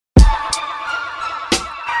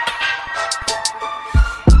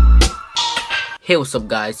Hey, what's up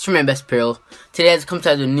guys, it's your man Best Apparel. Today I come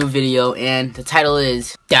to a new video and the title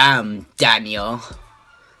is Damn Daniel.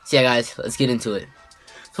 So yeah guys, let's get into it.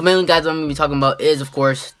 So mainly guys, what I'm going to be talking about is of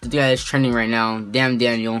course the thing that is trending right now, Damn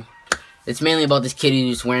Daniel. It's mainly about this kid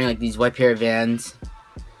who's wearing like these white pair of Vans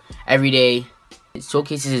every day. It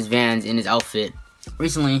showcases his Vans in his outfit.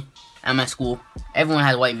 Recently at my school, everyone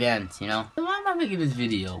has white Vans, you know. Why am I making this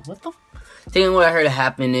video? What the f? Thinking what I heard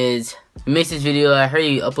happen is he makes this video. I heard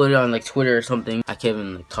he uploaded it on like Twitter or something. I can't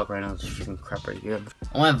even like talk right now. It's just freaking crap right here.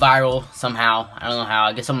 It went viral somehow. I don't know how.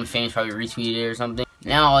 I guess someone famous probably retweeted it or something.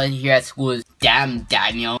 Now all I hear at school is Damn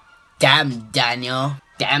Daniel, Damn Daniel,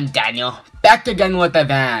 Damn Daniel. Back again with the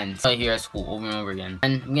Vans. I hear at school over and over again.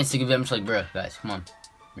 And I'm getting sick of it. I'm just like, bruh, guys, come on,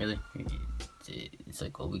 really? It's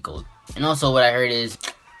like a week old. And also what I heard is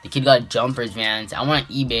the kid got jumpers Vans. I went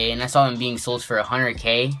on eBay and I saw them being sold for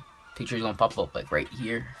 100K. Picture's gonna pop up like right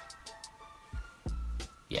here.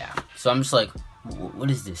 Yeah, so I'm just like, what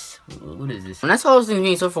is this? What is this? When I saw those things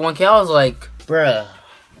being sold for 1K, I was like, bruh.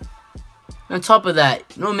 On top of that,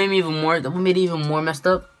 you know what made me even more? What made it even more messed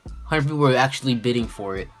up? 100 people were actually bidding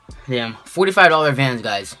for it. Damn, $45 Vans,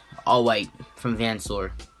 guys, all white from Van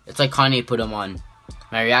Store. It's like Kanye put them on.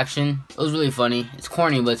 My reaction? It was really funny. It's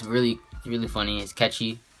corny, but it's really funny. It's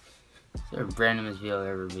catchy. It's the randomest video I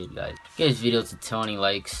ever made, guys. Get this video to 20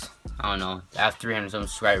 likes. I don't know. I have 300 some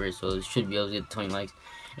subscribers, so it should be able to get 20 likes.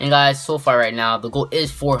 And guys, so far right now, the goal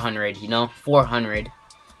is 400, you know? 400.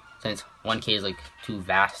 Since 1K is like too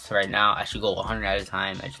vast right now, I should go 100 at a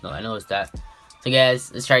time. I noticed that. So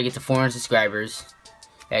guys, let's try to get to 400 subscribers.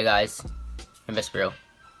 Hey guys, I'm Best Apparel.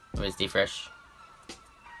 Always stay fresh.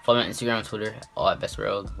 Follow me on Instagram and Twitter, all at Best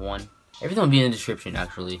Apparel 1. Everything will be in the description,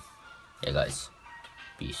 actually. Yeah guys,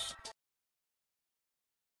 peace.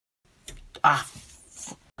 Ah.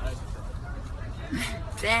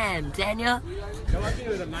 Damn, Daniel.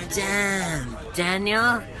 Damn,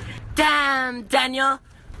 Daniel. Damn, Daniel.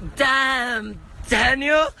 Damn,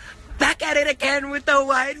 Daniel. Back at it again with the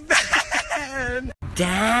white van.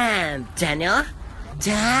 Damn, Daniel.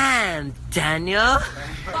 Damn, Daniel.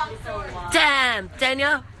 Damn,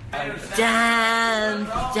 Daniel. Damn,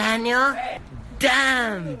 Daniel.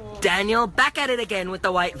 Damn, Daniel. Back at it again with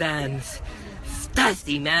the white vans.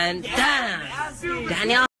 Thirsty, man. Damn,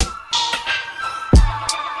 Daniel.